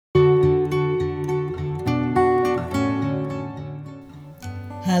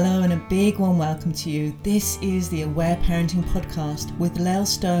big warm welcome to you. This is the Aware Parenting Podcast with Lael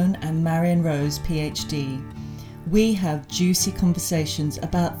Stone and Marion Rose, PhD. We have juicy conversations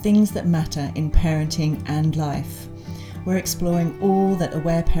about things that matter in parenting and life. We're exploring all that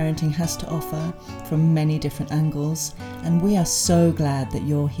Aware Parenting has to offer from many different angles, and we are so glad that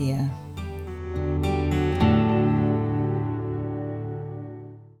you're here.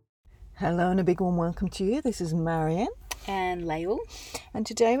 Hello and a big warm welcome to you. This is Marion. And Lael. And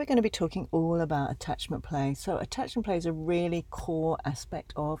today we're going to be talking all about attachment play. So attachment play is a really core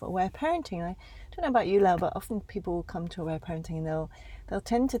aspect of aware parenting. I don't know about you, Lael, but often people will come to aware parenting and they'll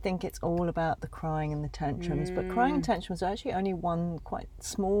tend to think it's all about the crying and the tantrums. But crying and tantrums are actually only one quite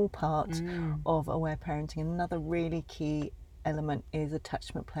small part of aware parenting. And another really key element is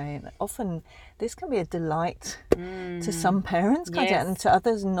attachment play, and often this can be a delight to some parents, and to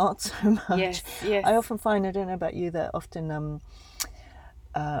others not so much. Yes. I often find, I don't know about you, that often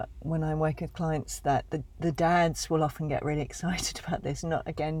when I'm working with clients, that the dads will often get really excited about this. Not,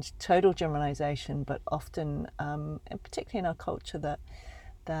 again, total generalization, but often, and particularly in our culture,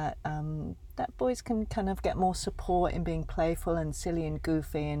 that boys can kind of get more support in being playful and silly and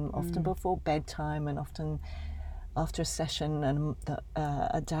goofy, and often before bedtime, and often after a session, and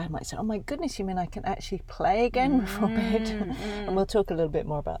a dad might say, "Oh my goodness, you mean I can actually play again before bed?" And we'll talk a little bit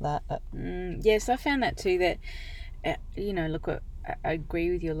more about that. Yes, I found that too, that, I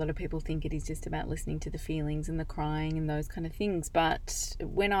agree with you. A lot of people think it is just about listening to the feelings and the crying and those kind of things. But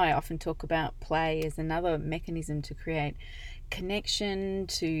when I often talk about play as another mechanism to create connection,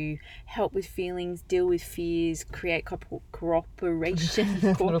 to help with feelings, deal with fears, create cooperation,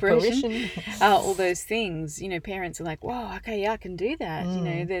 all those things, parents are like, "Whoa, okay, yeah, I can do that."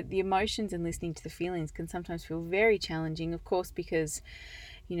 The emotions and listening to the feelings can sometimes feel very challenging, of course, because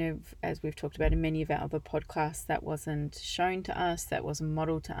as we've talked about in many of our other podcasts, that wasn't shown to us, that wasn't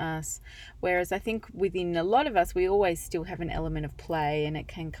modeled to us. Whereas I think within a lot of us, we always still have an element of play, and it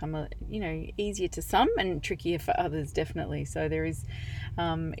can come, easier to some and trickier for others, definitely. So there is,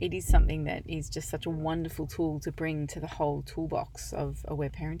 it is something that is just such a wonderful tool to bring to the whole toolbox of aware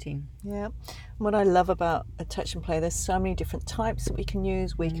parenting. Yeah. What I love about attachment play, there's so many different types that we can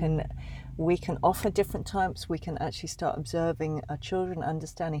use. We can offer different types. We can actually start observing our children,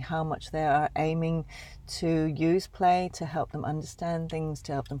 understanding how much they are aiming to use play to help them understand things,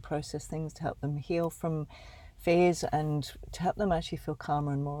 to help them process things, to help them heal from fears, and to help them actually feel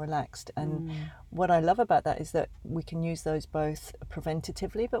calmer and more relaxed. And what I love about that is that we can use those both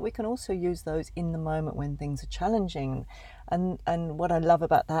preventatively, but we can also use those in the moment when things are challenging. And what I love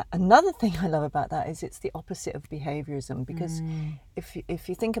about that, another thing I love about that, is it's the opposite of behaviorism, because if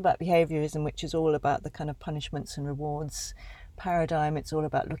you think about behaviorism, which is all about the kind of punishments and rewards paradigm, it's all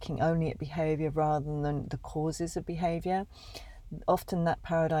about looking only at behavior rather than the causes of behavior. Often that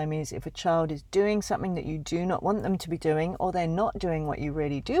paradigm is, if a child is doing something that you do not want them to be doing, or they're not doing what you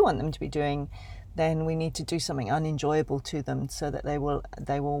really do want them to be doing, then we need to do something unenjoyable to them so that they will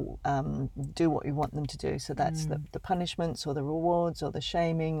do what we want them to do. So that's the punishments or the rewards or the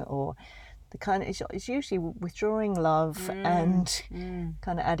shaming, or the kind of, it's usually withdrawing love and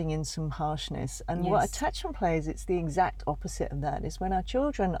kind of adding in some harshness. And what attachment play is, it's the exact opposite of that. Is when our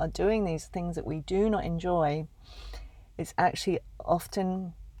children are doing these things that we do not enjoy, it's actually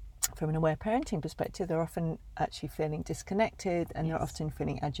often, from an aware parenting perspective, they're often actually feeling disconnected, and they're often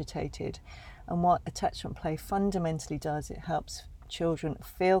feeling agitated. And what attachment play fundamentally does, it helps children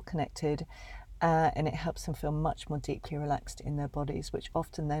feel connected, and it helps them feel much more deeply relaxed in their bodies, which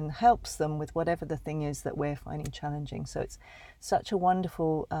often then helps them with whatever the thing is that we're finding challenging. So it's such a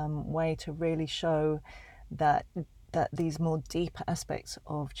wonderful way to really show that these more deep aspects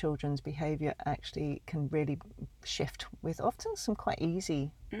of children's behaviour actually can really shift with often some quite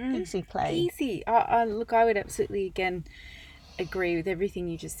easy play. Easy. Look, I would absolutely, again, agree with everything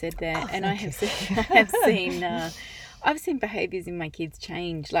you just said there. And I have seen behaviours in my kids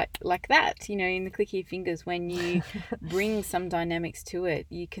change like that, in the click of your fingers. When you bring some dynamics to it,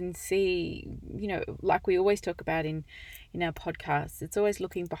 you can see, like we always talk about in our podcasts, it's always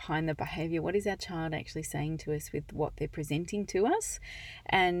looking behind the behaviour. What is our child actually saying to us with what they're presenting to us?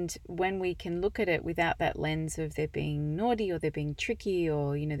 And when we can look at it without that lens of they're being naughty, or they're being tricky,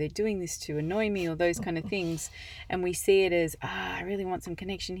 or, they're doing this to annoy me, or those kind of things, and we see it as, I really want some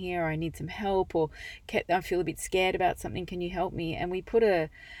connection here, or I need some help, or I feel a bit scared about something, can you help me? And we put a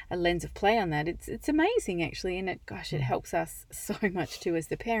lens of play on that. It's amazing, actually, and it helps us so much too as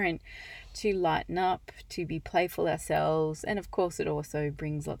the parent, to lighten up, to be playful ourselves. And of course, it also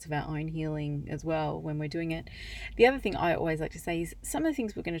brings lots of our own healing as well when we're doing it. The other thing I always like to say is some of the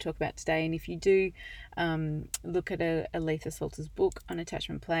things we're going to talk about today, and if you do look at Aletha Salter's book on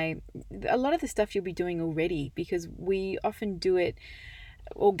attachment play, a lot of the stuff you'll be doing already, because we often do it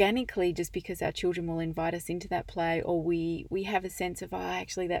organically just because our children will invite us into that play, or we have a sense of,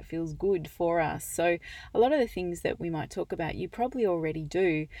 actually that feels good for us. So a lot of the things that we might talk about you probably already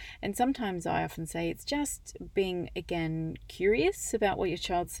do, and sometimes I often say it's just being, again, curious about what your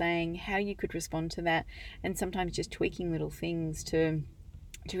child's saying, how you could respond to that, and sometimes just tweaking little things to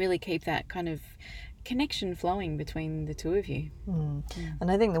really keep that kind of connection flowing between the two of you.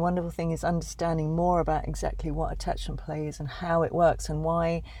 And I think the wonderful thing is understanding more about exactly what attachment play is and how it works, and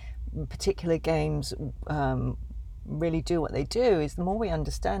why particular games really do what they do. Is the more we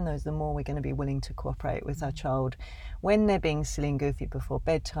understand those, the more we're going to be willing to cooperate with our child when they're being silly and goofy before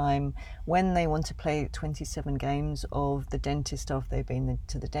bedtime, when they want to play 27 games of the dentist after they've been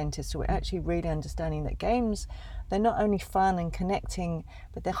to the dentist. So we're actually really understanding that games, they're not only fun and connecting,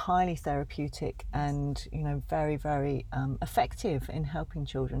 but they're highly therapeutic and, you know, very, very effective in helping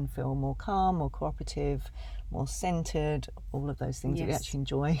children feel more calm, more cooperative, more centered, all of those things that we actually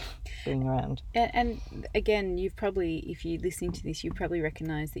enjoy being around. And again, you've probably, if you're listening to this, you've probably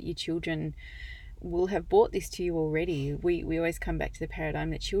recognized that your children will have brought this to you already. We always come back to the paradigm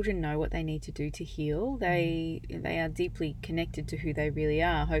that children know what they need to do to heal. They are deeply connected to who they really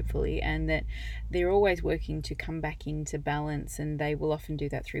are, hopefully, and that they're always working to come back into balance, and they will often do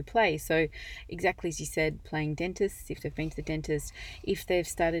that through play. So exactly as you said, playing dentists, if they've been to the dentist, if they've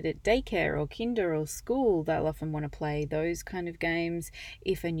started at daycare or kinder or school, they'll often want to play those kind of games.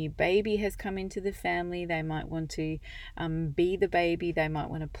 If a new baby has come into the family, they might want to be the baby. They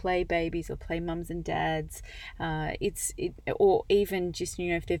might want to play babies or play mums and dads. Or even just,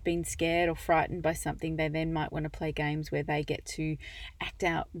 you know, if they've been scared or frightened by something, they then might want to play games where they get to act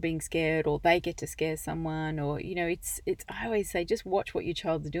out being scared, or they get to scare someone, or, you know, it's I always say, just watch what your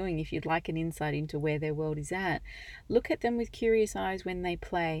child's doing. If you'd like an insight into where their world is at, look at them with curious eyes when they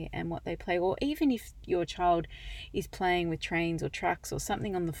play and what they play. Or even if your child is playing with trains or trucks or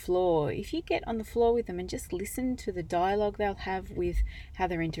something on the floor, if you get on the floor with them and just listen to the dialogue they'll have with how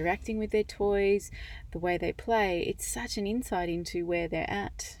they're interacting with their toys, the way they play, it's such an insight into where they're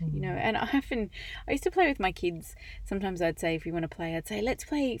at, you know. And I used to play with my kids. Sometimes I'd say, if we want to play, I'd say, let's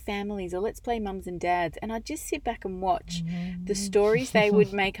play families, or let's play mums and dads, and I'd just sit back and watch the stories they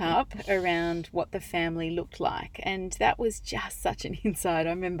would make up around what the family looked like. And that was just such an insight. I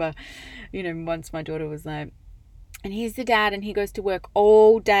remember, you know, once my daughter was like, and here's the dad, and he goes to work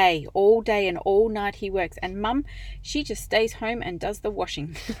all day and all night he works, and mum, she just stays home and does the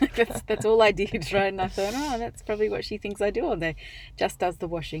washing. that's all I did, right? And I thought, that's probably what she thinks I do all day, just does the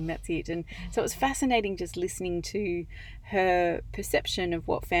washing, that's it. And so it was fascinating just listening to her perception of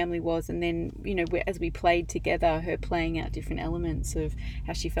what family was, and then, you know, as we played together, her playing out different elements of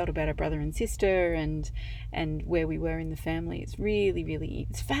how she felt about her brother and sister, and where we were in the family. It's really, really,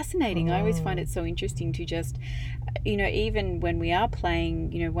 it's fascinating. I always find it so interesting to just, you know, even when we are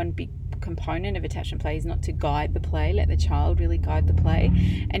playing, you know, one big component of attachment play is not to guide the play. Let the child really guide the play.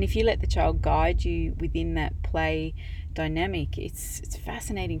 And if you let the child guide you within that play dynamic, it's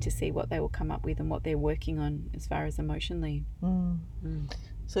fascinating to see what they will come up with and what they're working on as far as emotionally.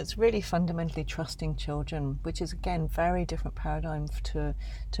 So it's really fundamentally trusting children, which is, again, very different paradigm to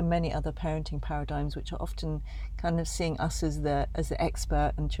many other parenting paradigms, which are often kind of seeing us as the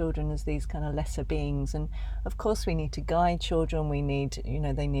expert and children as these kind of lesser beings. And of course we need to guide children. We need, you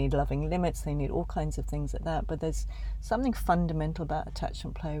know, they need loving limits. They need all kinds of things like that. But there's something fundamental about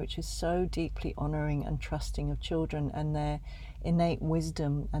attachment play, which is so deeply honouring and trusting of children and their innate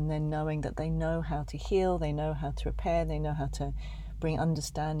wisdom, and then knowing that they know how to heal, they know how to repair, they know how to bring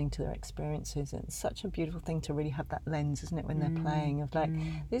understanding to their experiences. And it's such a beautiful thing to really have that lens, isn't it, when they're playing, of like,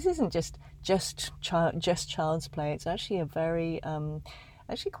 this isn't just child's play. It's actually a very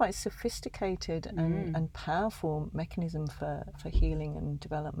actually quite sophisticated and powerful mechanism for healing and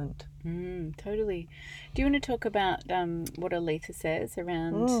development. Totally. Do you want to talk about what Aletha says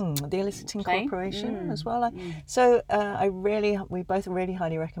around the eliciting play? cooperation as well? We both really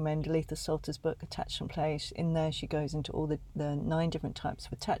highly recommend Aletha Salter's book, Attachment Play. In there she goes into all the 9 different types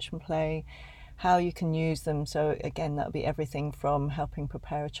of attachment play, how you can use them. So again, that would be everything from helping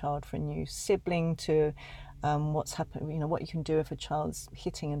prepare a child for a new sibling to what's happening, you know, what you can do if a child's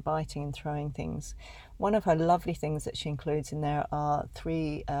hitting and biting and throwing things. One of her lovely things that she includes in there are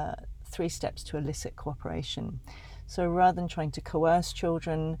three steps to elicit cooperation. So rather than trying to coerce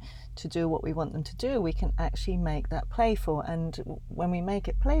children to do what we want them to do, we can actually make that playful. And when we make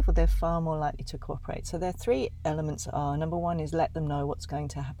it playful, they're far more likely to cooperate. So their three elements are, number one is let them know what's going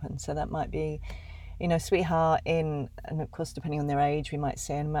to happen. So that might be, sweetheart, and of course, depending on their age, we might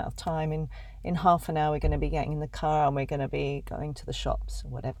say an amount of time, in half an hour, we're going to be getting in the car and we're going to be going to the shops or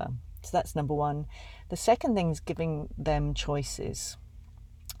whatever. So that's number one. The second thing is giving them choices.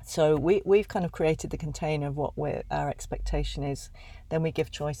 So we've kind of created the container of what our expectation is. Then we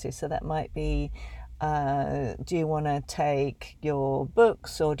give choices. So that might be, do you want to take your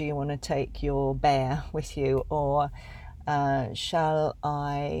books, or do you want to take your bear with you? Or shall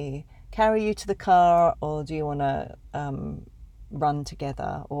I carry you to the car, or do you want to run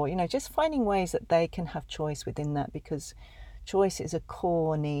together? Or, just finding ways that they can have choice within that, because choice is a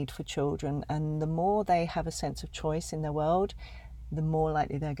core need for children. And the more they have a sense of choice in their world, the more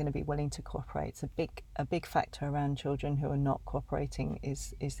likely they're going to be willing to cooperate. It's a big factor around children who are not cooperating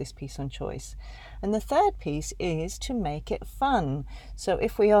is this piece on choice. And the third piece is to make it fun. So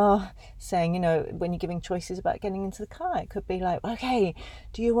if we are saying, when you're giving choices about getting into the car, it could be like, okay,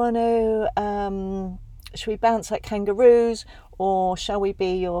 do you want to, should we bounce like kangaroos, or shall we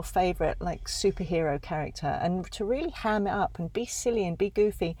be your favourite like superhero character? And to really ham it up and be silly and be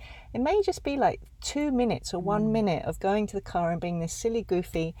goofy, it may just be like 2 minutes or 1 minute of going to the car and being this silly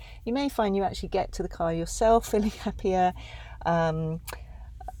goofy. You may find you actually get to the car yourself feeling happier. I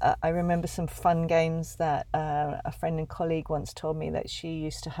remember some fun games that a friend and colleague once told me that she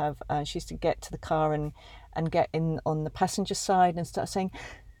used to have. She used to get to the car and get in on the passenger side and start saying,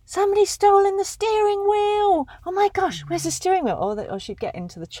 "Somebody's stolen the steering wheel! Oh my gosh, where's the steering wheel?" Or she'd get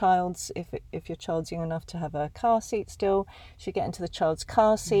into the child's, if your child's young enough to have a car seat still, she'd get into the child's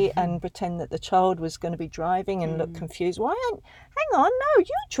car seat and pretend that the child was going to be driving and look confused. Hang on,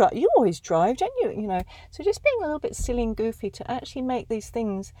 no, you always drive, don't you? So just being a little bit silly and goofy to actually make these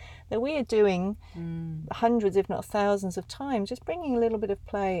things that we are doing hundreds, if not thousands of times, just bringing a little bit of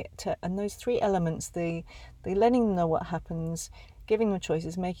play to, and those three elements, the letting them know what happens, giving them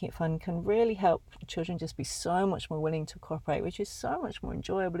choices, making it fun, can really help children just be so much more willing to cooperate, which is so much more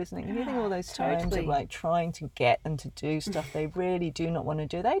enjoyable, isn't it? You think all those times of like trying to get them to do stuff they really do not want to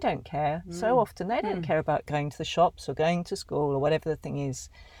do. They don't care. So often they don't care about going to the shops or going to school or whatever the thing is.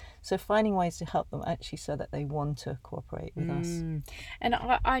 So finding ways to help them actually so that they want to cooperate with us. And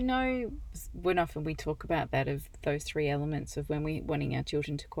I know when often we talk about that, of those three elements of when we're wanting our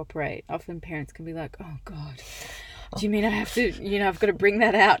children to cooperate, often parents can be like, oh God, do you mean I have to, I've got to bring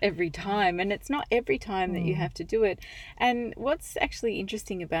that out every time? And it's not every time that you have to do it. And what's actually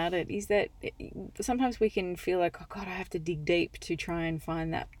interesting about it is that sometimes we can feel like, oh God, I have to dig deep to try and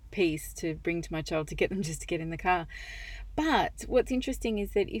find that piece to bring to my child to get them just to get in the car. But what's interesting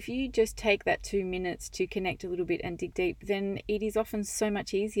is that if you just take that 2 minutes to connect a little bit and dig deep, then it is often so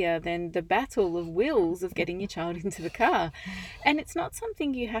much easier than the battle of wills of getting your child into the car. And it's not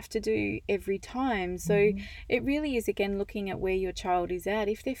something you have to do every time. So it really is, again, looking at where your child is at.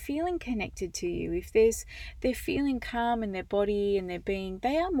 If they're feeling connected to you, if they're feeling calm in their body and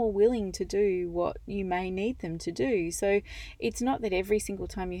they are more willing to do what you may need them to do. So it's not that every single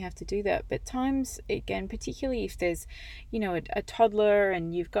time you have to do that, but times, again, particularly if there's a toddler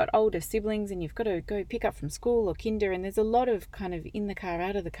and you've got older siblings and you've got to go pick up from school or kinder, and there's a lot of kind of in the car,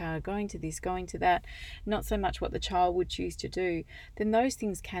 out of the car, going to this, going to that, not so much what the child would choose to do, then those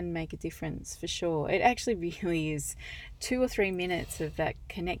things can make a difference for sure. It actually really is 2 or 3 minutes of that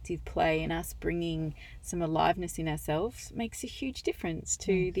connective play and us bringing some aliveness in ourselves makes a huge difference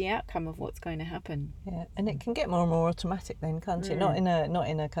to the outcome of what's going to happen. Yeah, and it can get more and more automatic then, can't it? Not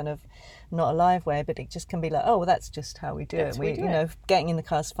in a kind of not a live way, but it just can be like, oh, well, that's just how we do it. Getting in the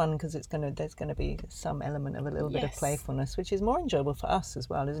car is fun because there's going to be some element of a little bit of playfulness, which is more enjoyable for us as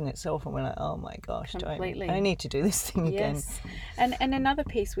well, isn't it? So often we're like, oh my gosh, I need to do this thing again. Yes, and another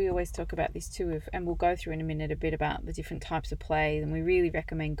piece we always talk about this too, and we'll go through in a minute a bit about the different types of play, and we really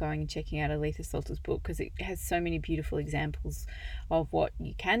recommend going and checking out Aletha Solter's book because it has so many beautiful examples of what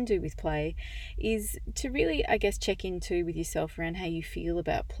you can do with play, is to really, I guess, check into with yourself around how you feel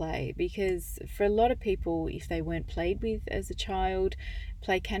about play, because for a lot of people, if they weren't played with as a child,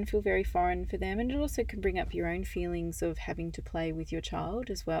 play can feel very foreign for them, and it also can bring up your own feelings of having to play with your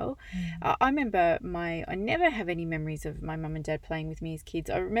child as well. I remember I never have any memories of my mum and dad playing with me as kids.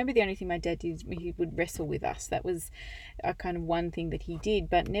 I remember the only thing my dad did, he would wrestle with us. That was a kind of one thing that he did,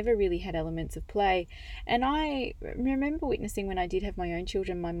 but never really had elements of play. And I remember witnessing when I did have my own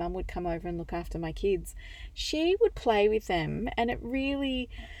children, my mum would come over and look after my kids. She would play with them, and it really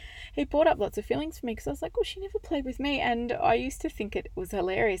it brought up lots of feelings for me because I was like, oh, she never played with me. And I used to think it was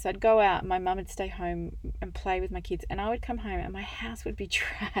hilarious. I'd go out, my mum would stay home and play with my kids, and I would come home and my house would be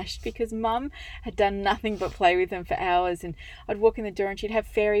trashed because mum had done nothing but play with them for hours. And I'd walk in the door and she'd have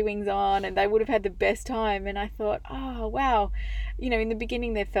fairy wings on and they would have had the best time. And I thought, oh, wow. In the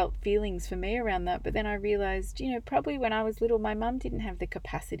beginning there felt feelings for me around that, but then I realised, probably when I was little, my mum didn't have the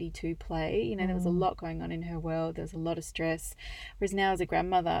capacity to play. There was a lot going on in her world. There was a lot of stress. Whereas now as a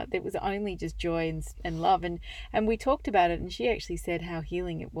grandmother, it was only just joy and love. And we talked about it, and she actually said how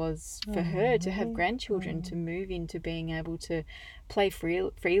healing it was for her to have grandchildren, to move into being able to play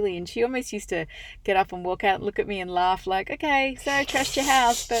freely. And she almost used to get up and walk out and look at me and laugh like, okay, so I trashed your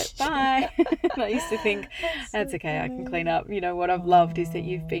house, but bye. And I used to think, that's okay, I can clean up. What I've loved is that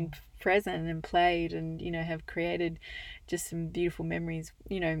you've been present and played and, have created just some beautiful memories,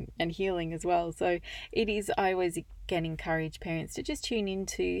 and healing as well. So it is, I always again encourage parents to just tune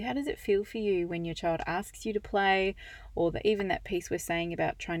into, how does it feel for you when your child asks you to play, or even that piece we're saying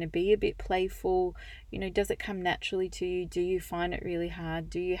about trying to be a bit playful. Does it come naturally to you? Do you find it really hard?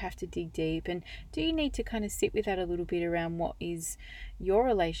 Do you have to dig deep? And do you need to kind of sit with that a little bit around what is your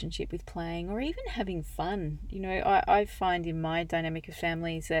relationship with playing, or even having fun? I find in my dynamic of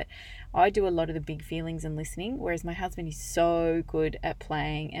families that I do a lot of the big feelings and listening, whereas my husband is so good at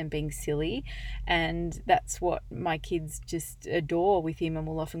playing and being silly, and that's what my kids just adore with him, and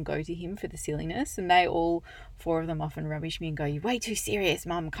will often go to him for the silliness. And they all, 4 of them, often rubbish me and go, you're way too serious,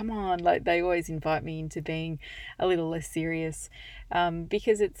 mum, come on. Like, they always invite me into being a little less serious,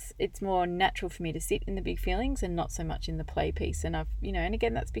 because it's more natural for me to sit in the big feelings and not so much in the play piece. And I've and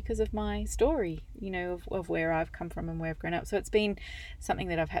again, that's because of my story, of where I've come from and where I've grown up. So it's been something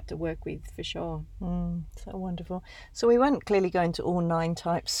that I've had to work with for sure. So wonderful. So we won't clearly go into all 9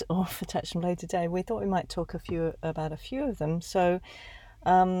 types of attachment play today. We thought we might talk about a few of them. So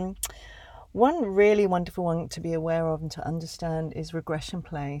one really wonderful one to be aware of and to understand is regression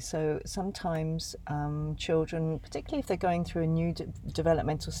play. So sometimes children, particularly if they're going through a new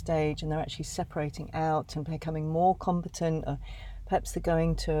developmental stage and they're actually separating out and becoming more competent, or perhaps they're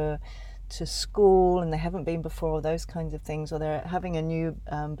going to school and they haven't been before, those kinds of things, or they're having a new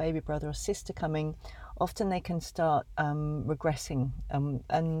baby brother or sister coming, often they can start regressing,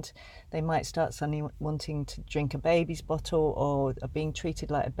 and they might start suddenly wanting to drink a baby's bottle, or are being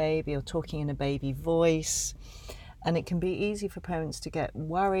treated like a baby, or talking in a baby voice. And it can be easy for parents to get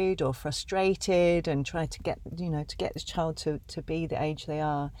worried or frustrated and try to get the child to be the age they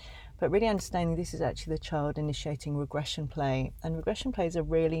are. But really understanding this is actually the child initiating regression play. And regression play is a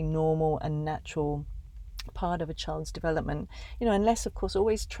really normal and natural part of a child's development, unless, of course,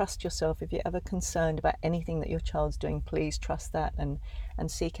 always trust yourself. If you're ever concerned about anything that your child's doing, please trust that and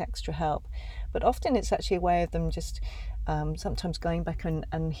seek extra help. But often it's actually a way of them just sometimes going back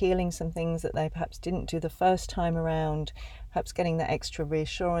and healing some things that they perhaps didn't do the first time around, perhaps getting that extra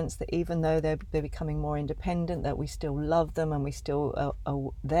reassurance that even though they're becoming more independent, that we still love them and we still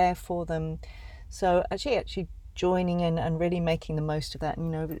are there for them. So actually joining in and really making the most of that.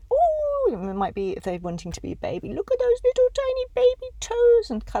 It might be, if they're wanting to be a baby, look at those little tiny baby toes,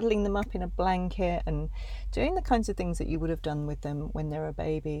 and cuddling them up in a blanket and doing the kinds of things that you would have done with them when they're a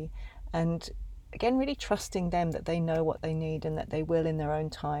baby. And again, really trusting them that they know what they need and that they will in their own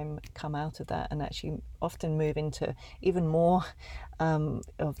time come out of that and actually often move into even more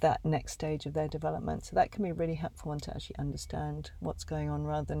of that next stage of their development. So that can be a really helpful one to actually understand what's going on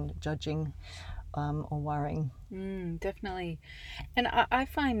rather than judging or worrying. Definitely. And I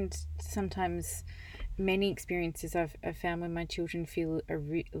find sometimes many experiences I've found when my children feel a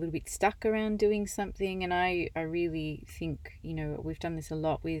little bit stuck around doing something, and I really think, we've done this a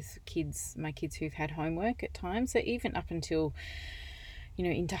lot with my kids who've had homework at times. So even up until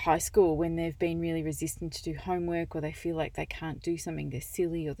into high school, when they've been really resistant to do homework, or they feel like they can't do something, they're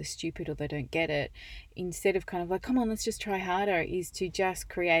silly or they're stupid or they don't get it, instead of kind of like, come on, let's just try harder, is to just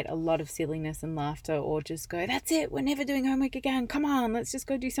create a lot of silliness and laughter, or just go, that's it, we're never doing homework again, come on, let's just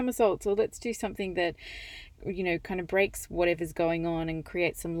go do somersaults, or let's do something that kind of breaks whatever's going on and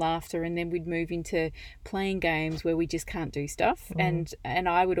creates some laughter. And then we'd move into playing games where we just can't do stuff. And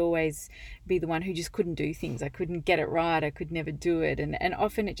I would always be the one who just couldn't do things. I couldn't get it right. I could never do it. And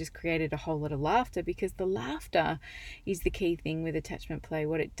often it just created a whole lot of laughter, because the laughter is the key thing with attachment play.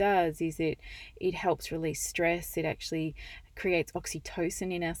 What it does is it helps release stress. It actually creates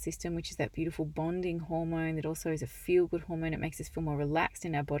oxytocin in our system, which is that beautiful bonding hormone that also is a feel-good hormone. It makes us feel more relaxed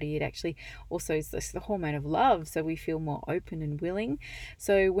in our body. It actually also is the hormone of love, so we feel more open and willing.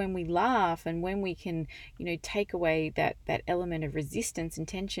 So when we laugh and when we can, take away that element of resistance and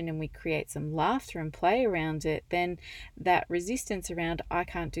tension, and we create some laughter and play around it, then that resistance around I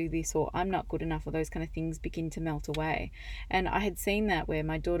can't do this or I'm not good enough or those kind of things begin to melt away. And I had seen that where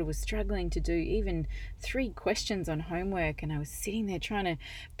my daughter was struggling to do even 3 questions on homework, and I was sitting there trying to,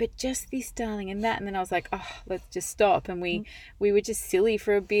 but just this, darling, and that, and then I was like, oh, let's just stop. And we were just silly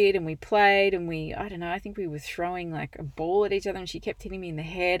for a bit, and we played, and I don't know, I think we were throwing like a ball at each other, and she kept hitting me in the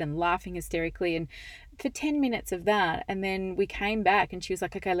head and laughing hysterically, and for 10 minutes of that. And then we came back and she was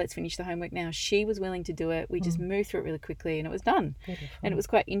like, okay, let's finish the homework now. She was willing to do it. We just moved through it really quickly and it was done. Beautiful. And it was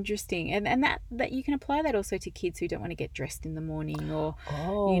quite interesting. And that you can apply that also to kids who don't want to get dressed in the morning, or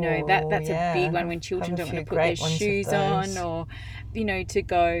that's a big one when children don't want to put their shoes on, or to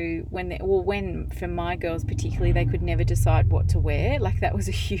go when for my girls particularly, they could never decide what to wear. Like that was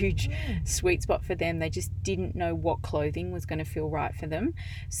a huge sweet spot for them. They just didn't know what clothing was going to feel right for them.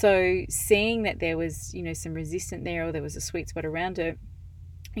 So seeing that there was some resistance there, or there was a sweet spot around it,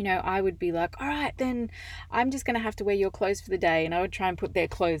 I would be like, all right, then I'm just going to have to wear your clothes for the day. And I would try and put their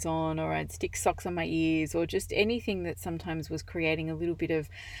clothes on, or I'd stick socks on my ears, or just anything that sometimes was creating a little bit of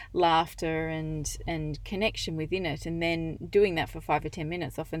laughter and connection within it. And then doing that for 5 or 10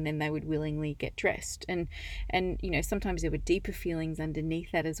 minutes, often then they would willingly get dressed. And sometimes there were deeper feelings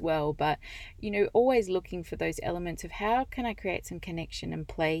underneath that as well. But, always looking for those elements of how can I create some connection and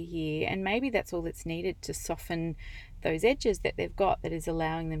play here? And maybe that's all that's needed to soften those edges that they've got, that is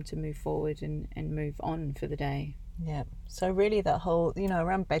allowing them to move forward and move on for the day. Yeah. So really that whole,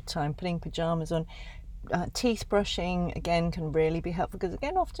 around bedtime, putting pajamas on, teeth brushing, again, can really be helpful because,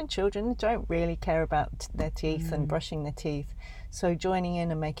 again, often children don't really care about their teeth and brushing their teeth. So joining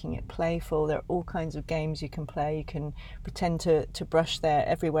in and making it playful. There are all kinds of games you can play. You can pretend to brush their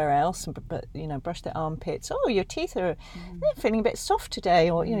everywhere else, but brush their armpits. Oh, your teeth they're feeling a bit soft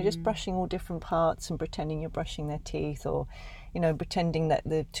today, or just brushing all different parts and pretending you're brushing their teeth, or pretending that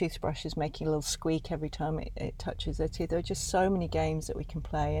the toothbrush is making a little squeak every time it touches their teeth. There are just so many games that we can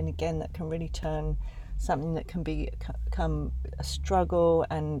play, and again, that can really turn something that can become a struggle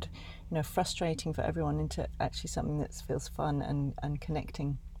and frustrating for everyone into actually something that feels fun and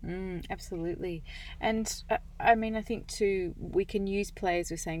connecting. Absolutely. And I think too, we can use play, as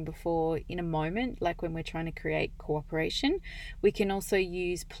we were saying before, in a moment, like when we're trying to create cooperation. We can also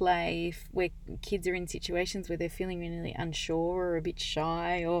use play where kids are in situations where they're feeling really unsure or a bit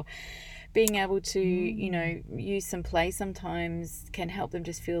shy, or being able to use some play sometimes can help them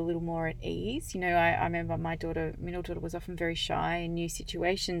just feel a little more at ease. I remember my middle daughter was often very shy in new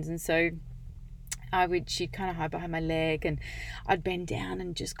situations, and so she'd kind of hide behind my leg, and I'd bend down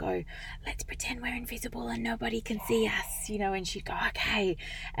and just go, let's pretend we're invisible and nobody can see us, and she'd go, okay.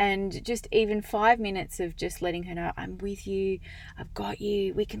 And just even 5 minutes of just letting her know, I'm with you, I've got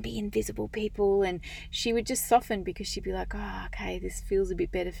you, we can be invisible people. And she would just soften, because she'd be like, oh, okay, this feels a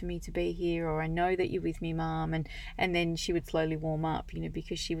bit better for me to be here, or I know that you're with me, Mum. And then she would slowly warm up,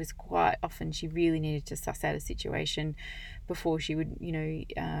 because she was quite often, she really needed to suss out a situation before she would,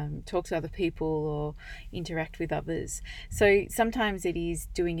 talk to other people or interact with others. So sometimes it is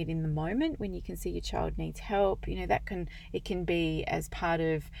doing it in the moment when you can see your child needs help. It can be as part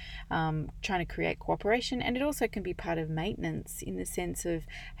of trying to create cooperation, and it also can be part of maintenance, in the sense of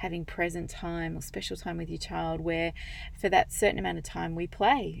having present time or special time with your child, where for that certain amount of time we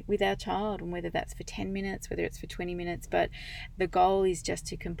play with our child, and whether that's for 10 minutes, whether it's for 20 minutes, but the goal is just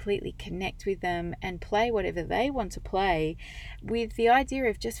to completely connect with them and play whatever they want to play, with the idea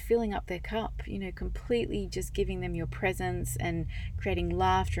of just filling up their cup, completely just giving them your presence and creating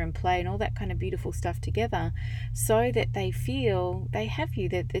laughter and play and all that kind of beautiful stuff together, so that they feel they have you,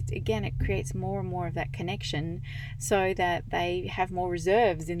 that again, it creates more and more of that connection, so that they have more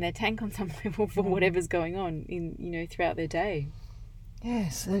reserves in their tank on some level for whatever's going on in throughout their day.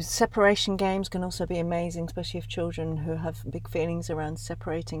 Yes, those separation games can also be amazing, especially if children who have big feelings around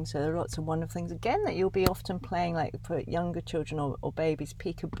separating. So there are lots of wonderful things, again, that you'll be often playing, like for younger children or babies.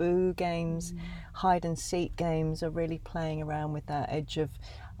 Peekaboo games, hide and seek games are really playing around with that edge of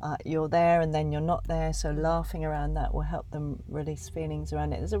you're there and then you're not there. So laughing around that will help them release feelings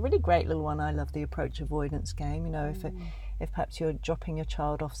around it. There's a really great little one I love, the approach avoidance game. If perhaps you're dropping your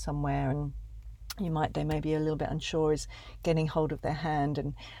child off somewhere and they may be a little bit unsure, is getting hold of their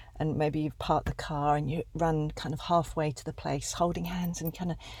hand, and maybe you've parked the car and you run kind of halfway to the place, holding hands, and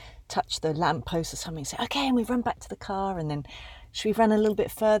kind of touch the lamppost or something, say okay, and we run back to the car, and then should we run a little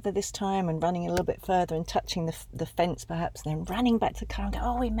bit further this time, and running a little bit further and touching the fence perhaps, and then running back to the car and go,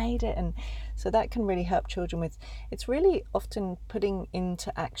 oh, we made it. And so that can really help children with, it's really often putting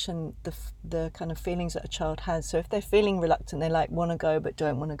into action the kind of feelings that a child has. So if they're feeling reluctant, they like want to go but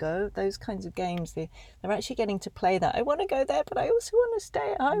don't want to go, those kinds of games, they're actually getting to play that. I want to go there, but I also want to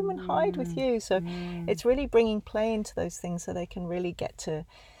stay at home and hide with you. So it's really bringing play into those things so they can really get to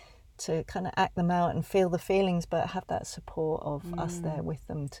kind of act them out and feel the feelings, but have that support of us there with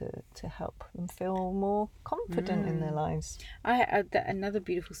them to help them feel more confident in their lives. Another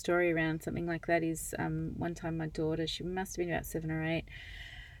beautiful story around something like that is one time my daughter, she must have been about 7 or 8,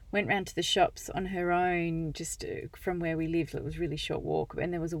 went round to the shops on her own, just from where we lived. It was a really short walk,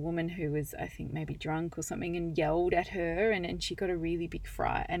 and there was a woman who was, I think, maybe drunk or something, and yelled at her, and she got a really big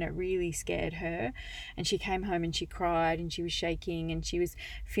fright, and it really scared her. And she came home and she cried, and she was shaking, and she was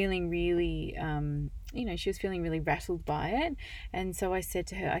feeling really she was feeling really rattled by it. And so I said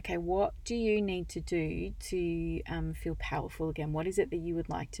to her, okay, what do you need to do to feel powerful again? What is it that you would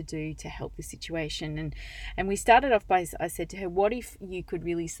like to do to help the situation? And we started off by, I said to her, what if you could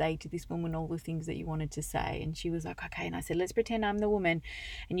really say to this woman all the things that you wanted to say? And she was like, okay. And I said, let's pretend I'm the woman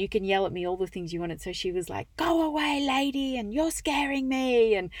and you can yell at me all the things you wanted. So she was like, go away, lady, and you're scaring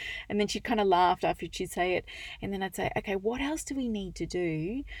me. And then she'd kind of laughed after she'd say it. And then I'd say, okay, what else do we need to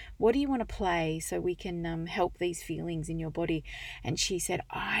do? What do you want to play so we can help these feelings in your body? And she said,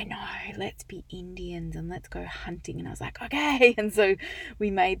 I know, let's be Indians and let's go hunting. And I was like, okay. And so we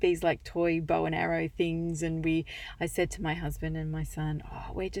made these like toy bow and arrow things, and I said to my husband and my son,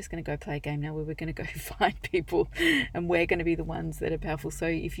 oh, we're just going to go play a game now where we're going to go find people and we're going to be the ones that are powerful. So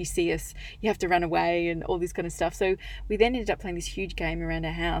if you see us, you have to run away and all this kind of stuff. So we then ended up playing this huge game around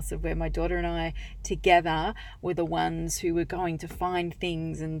our house of where my daughter and I together were the ones who were going to find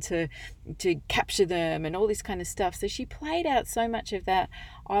things and to capture them and all this kind of stuff. So she played out so much of that.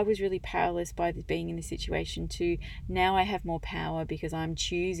 I was really powerless by being in this situation to now I have more power because I'm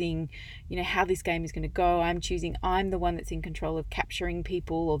choosing, how this game is going to go. I'm the one that's in control of capturing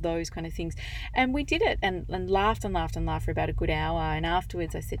people or those kind of things. And we did it and laughed and laughed and laughed for about a good hour. And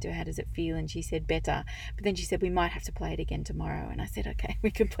afterwards I said to her, how does it feel? And she said, better. But then she said, we might have to play it again tomorrow. And I said, okay,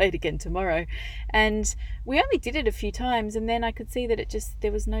 we can play it again tomorrow. And we only did it a few times, and then I could see that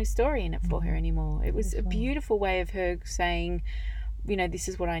there was no story in it for her anymore. It was a beautiful way of her saying, this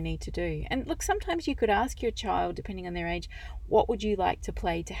is what I need to do. And look, sometimes you could ask your child, depending on their age, what would you like to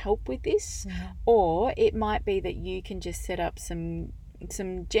play to help with this? Or it might be that you can just set up some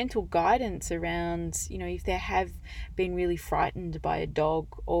gentle guidance around, if they have been really frightened by a dog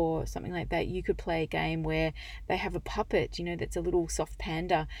or something like that, you could play a game where they have a puppet, that's a little soft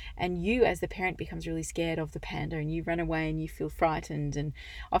panda, and you as the parent becomes really scared of the panda and you run away and you feel frightened, and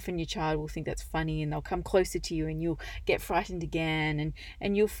often your child will think that's funny and they'll come closer to you and you'll get frightened again,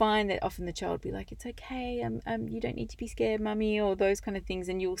 and you'll find that often the child will be like, it's okay, you don't need to be scared, mummy, or those kind of things.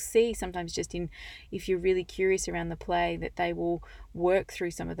 And you'll see sometimes just if you're really curious around the play, that they will work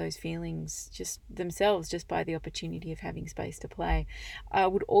through some of those feelings just themselves, just by the opportunity of having space to play. I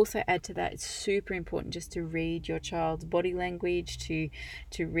would also add to that, it's super important just to read your child's body language, to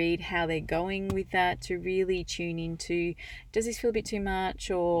read how they're going with that, to really tune into, does this feel a bit too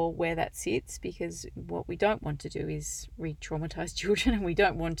much, or where that sits, because what we don't want to do is re-traumatize children, and we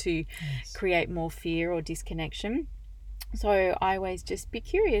don't want to create more fear or disconnection. So I always just be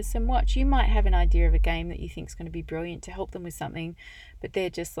curious and watch. You might have an idea of a game that you think is going to be brilliant to help them with something, but they're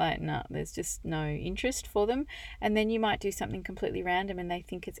just like, no, there's just no interest for them. And then you might do something completely random and they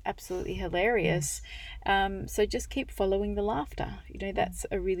think it's absolutely hilarious. So just keep following the laughter. That's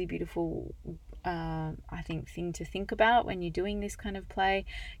a really beautiful I think thing to think about when you're doing this kind of play.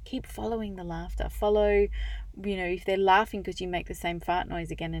 Keep following the laughter. Follow, if they're laughing because you make the same fart noise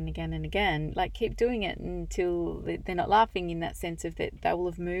again and again and again, like keep doing it until they're not laughing, in that sense of that they will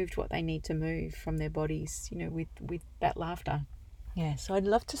have moved what they need to move from their bodies, with that laughter. Yeah, so I'd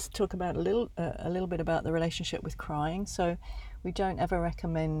love to talk about a little bit about the relationship with crying. So we don't ever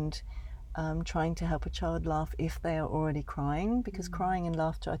recommend trying to help a child laugh if they are already crying, because crying and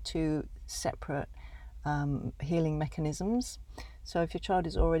laughter are two separate healing mechanisms. So if your child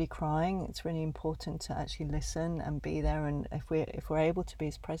is already crying, it's really important to actually listen and be there, and if we're able to be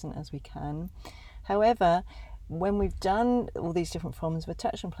as present as we can. However, when we've done all these different forms of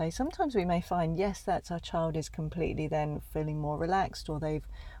attachment play, sometimes we may find, yes, that's our child is completely then feeling more relaxed, or they've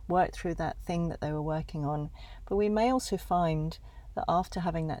worked through that thing that they were working on. But we may also find that after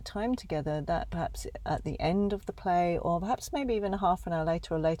having that time together, that perhaps at the end of the play, or perhaps maybe even a half an hour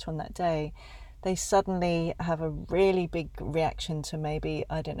later or later on that day, they suddenly have a really big reaction to maybe,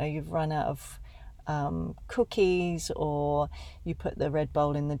 I don't know, you've run out of cookies, or you put the red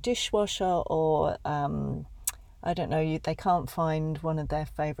bowl in the dishwasher, or I don't know, they can't find one of their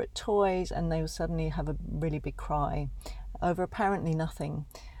favourite toys, and they will suddenly have a really big cry over apparently nothing.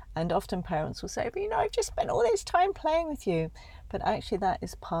 And often parents will say, but I've just spent all this time playing with you. But actually that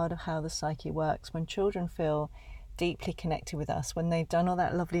is part of how the psyche works. When children feel deeply connected with us, when they've done all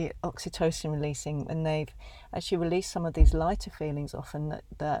that lovely oxytocin releasing, when they've actually released some of these lighter feelings often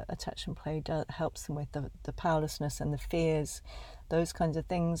that attachment play helps them with, the powerlessness and the fears, those kinds of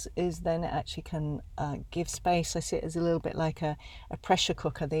things, is then it actually can give space. I see it as a little bit like a pressure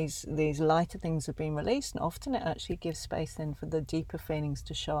cooker. These lighter things have been released, and often it actually gives space then for the deeper feelings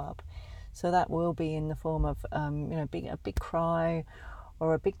to show up. So that will be in the form of a big cry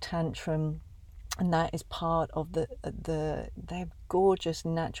or a big tantrum, and that is part of their gorgeous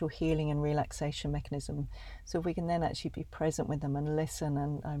natural healing and relaxation mechanism. So if we can then actually be present with them and listen,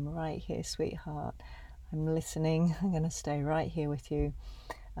 and I'm right here, sweetheart, I'm listening, I'm going to stay right here with you,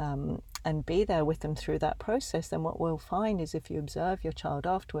 and be there with them through that process, then what we'll find is if you observe your child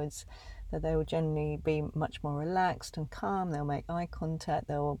afterwards, that they will generally be much more relaxed and calm. They'll make eye contact,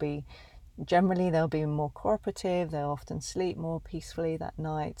 they'll be more cooperative, they'll often sleep more peacefully that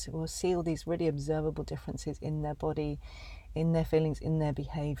night. We'll see all these really observable differences in their body, in their feelings, in their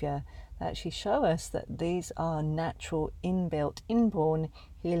behaviour, that actually show us that these are natural, inborn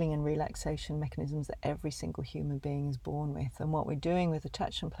healing and relaxation mechanisms that every single human being is born with. And what we're doing with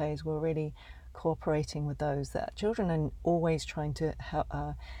attachment play is we're really cooperating with those, that children are always trying to help,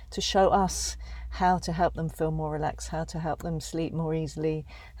 to show us how to help them feel more relaxed, how to help them sleep more easily,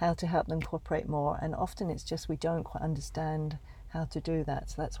 how to help them cooperate more. And often it's just we don't quite understand how to do that.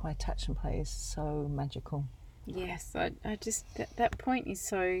 So that's why attachment play is so magical. Yes, I just, that point is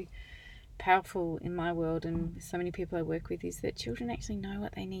so powerful in my world, and so many people I work with, is that children actually know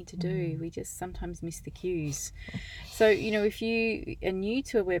what they need to do. We just sometimes miss the cues. So, if you are new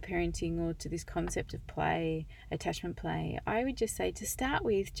to aware parenting or to this concept of play, attachment play, I would just say to start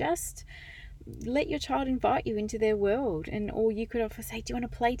with, just let your child invite you into their world, or you could offer say, do you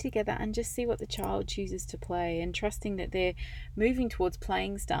want to play together, and just see what the child chooses to play, and trusting that they're moving towards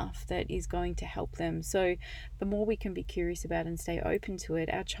playing stuff that is going to help them. So the more we can be curious about and stay open to it,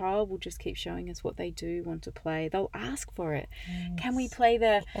 our child will just keep showing us what they do want to play. They'll ask for it. Yes. Can we play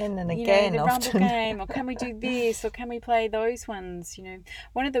the rumble game, or can we do this, or can we play those ones?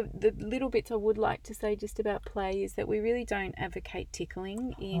 One of the little bits I would like to say just about play is that we really don't advocate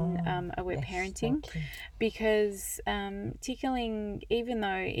tickling in aware parenting, because tickling, even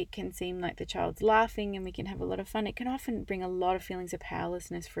though it can seem like the child's laughing and we can have a lot of fun, it can often bring a lot of feelings of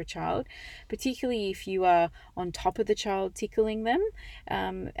powerlessness for a child, particularly if you are on top of the child tickling them,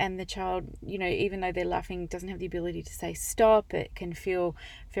 and the child, even though they're laughing, doesn't have the ability to say stop. It can feel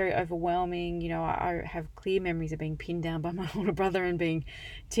very overwhelming. I have clear memories of being pinned down by my older brother and being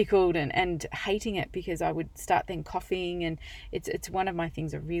tickled and hating it, because I would start then coughing, and it's one of my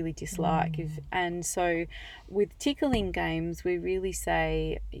things I really dislike. And so with tickling games, we really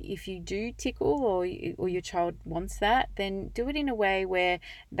say, if you do tickle, or your child wants that, then do it in a way where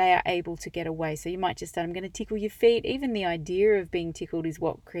they are able to get away. So you might just start, I'm going to tickle your feet. Even the idea of being tickled is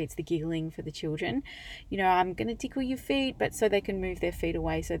what creates the giggling for the children. I'm going to tickle your feet, but so they can move their feet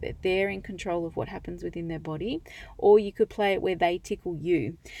away so that they're in control of what happens within their body. Or you could play it where they tickle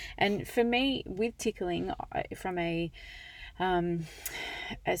you. And for me, with tickling, from a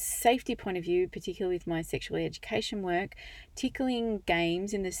safety point of view, particularly with my sexual education work, tickling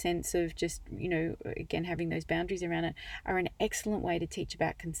games, in the sense of just, again, having those boundaries around it, are an excellent way to teach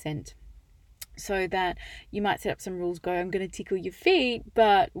about consent. So that you might set up some rules, go, I'm going to tickle your feet,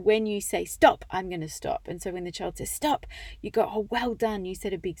 but when you say stop, I'm going to stop. And so when the child says stop, you go, oh, well done, you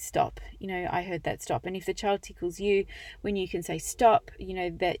said a big stop. I heard that stop. And if the child tickles you, when you can say stop,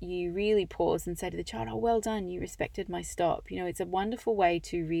 that you really pause and say to the child, oh, well done, you respected my stop. It's a wonderful way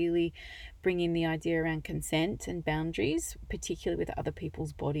to really bring in the idea around consent and boundaries, particularly with other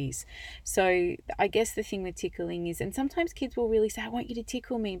people's bodies. So I guess the thing with tickling is, and sometimes kids will really say, I want you to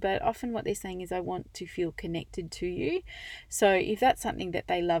tickle me, but often what they're saying is, I want to feel connected to you. So if that's something that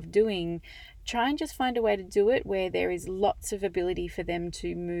they love doing, try and just find a way to do it where there is lots of ability for them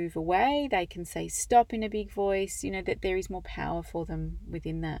to move away. They can say stop in a big voice, that there is more power for them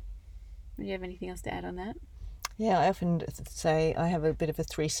within that. Do you have anything else to add on that? Yeah, I often say I have a bit of a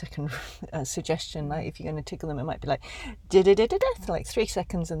 3-second suggestion. Like if you're going to tickle them, it might be like like 3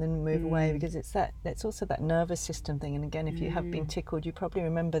 seconds and then move away, because it's also that nervous system thing. And again, if you have been tickled, you probably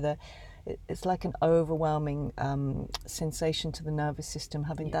remember it's like an overwhelming sensation to the nervous system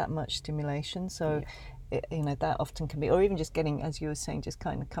having that much stimulation. So that often can be, or even just getting, as you were saying, just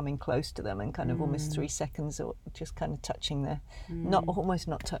kind of coming close to them and kind of almost 3 seconds, or just kind of touching their, not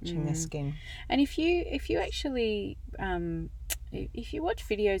touching their skin. And if you actually if you watch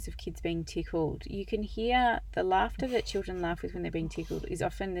videos of kids being tickled, you can hear the laughter that children laugh with when they're being tickled is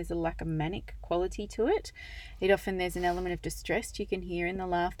often, there's a manic quality to it. There's an element of distress you can hear in the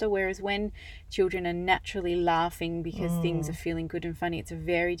laughter, whereas when children are naturally laughing because things are feeling good and funny, it's a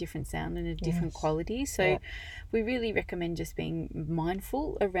very different sound and a different quality. So we really recommend just being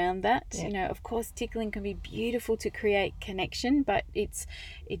mindful around that. Of course, tickling can be beautiful to create connection, but it's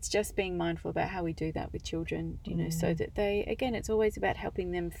just being mindful about how we do that with children, so that they, again, it's always about helping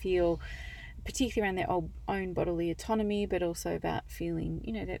them feel, particularly around their own bodily autonomy, but also about feeling,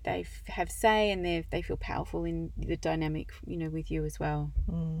 that they have say and they feel powerful in the dynamic, with you as well.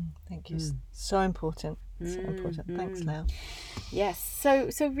 Thank you. So important. So important. Thanks, Lau. Yes.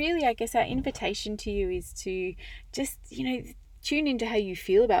 So really, I guess our invitation to you is to just, tune into how you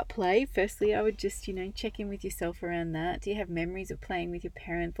feel about play. Firstly, I would just, check in with yourself around that. Do you have memories of playing with your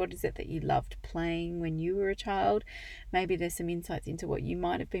parents? What is it that you loved playing when you were a child? Maybe there's some insights into what you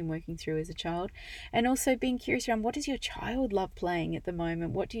might have been working through as a child. And also being curious around, what does your child love playing at the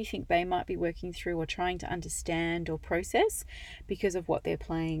moment? What do you think they might be working through or trying to understand or process because of what they're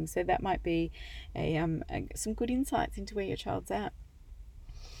playing? So that might be some good insights into where your child's at.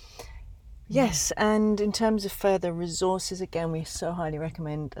 Yes, and in terms of further resources, again, we so highly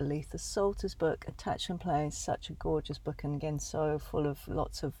recommend Aletha Salter's book. Attachment Play is such a gorgeous book, and again, so full of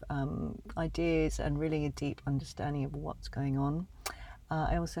lots of ideas and really a deep understanding of what's going on.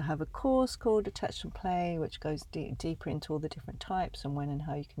 I also have a course called Attachment Play, which goes deeper into all the different types and when and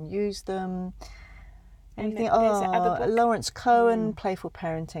how you can use them. Anything? Lawrence Cohen, Playful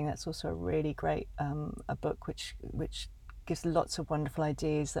Parenting. That's also a really great a book which gives lots of wonderful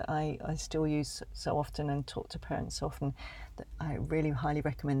ideas that I still use so often and talk to parents so often. That I really highly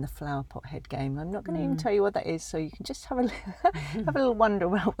recommend the Flower Pot Head game. I'm not going to even tell you what that is, so you can just have a little wonder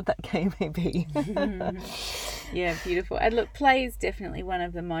about what that game may be. Yeah, beautiful. And look, play is definitely one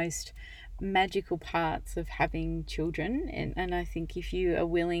of the most magical parts of having children, and I think if you are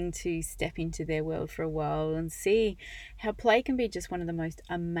willing to step into their world for a while and see how play can be just one of the most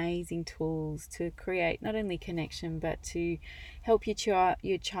amazing tools to create not only connection but to help your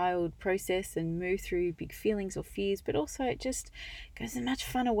child process and move through big feelings or fears, but also it just goes a much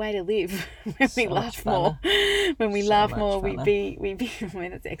funner way to live when we laugh more. When we laugh more, we be well,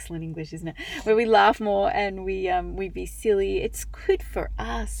 that's excellent English, isn't it? Where we laugh more and we be silly. It's good for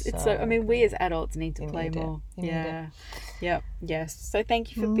us. It's so, I mean, we as adults need to play more. Yes. So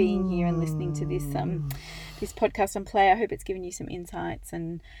thank you for being here and listening to this podcast on play. I hope it's given you some insights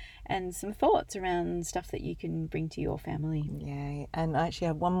and some thoughts around stuff that you can bring to your family. Yeah, and I actually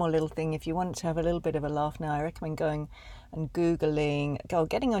have one more little thing. If you want to have a little bit of a laugh now, I recommend getting on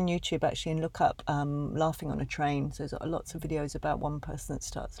YouTube actually and look up laughing on a train. So there's lots of videos about one person that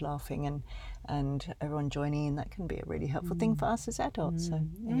starts laughing and everyone joining in. That can be a really helpful thing for us as adults. So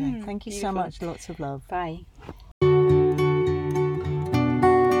anyway, thank you so much. Lots of love. Bye.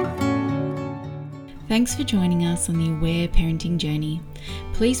 Thanks for joining us on the Aware Parenting Journey.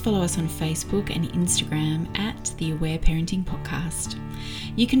 Please follow us on Facebook and Instagram at the Aware Parenting Podcast.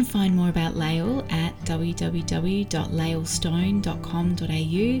 You can find more about Lael at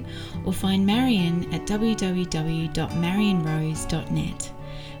www.laelstone.com.au or find Marion at www.marionrose.net.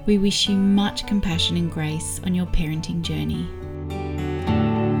 We wish you much compassion and grace on your parenting journey.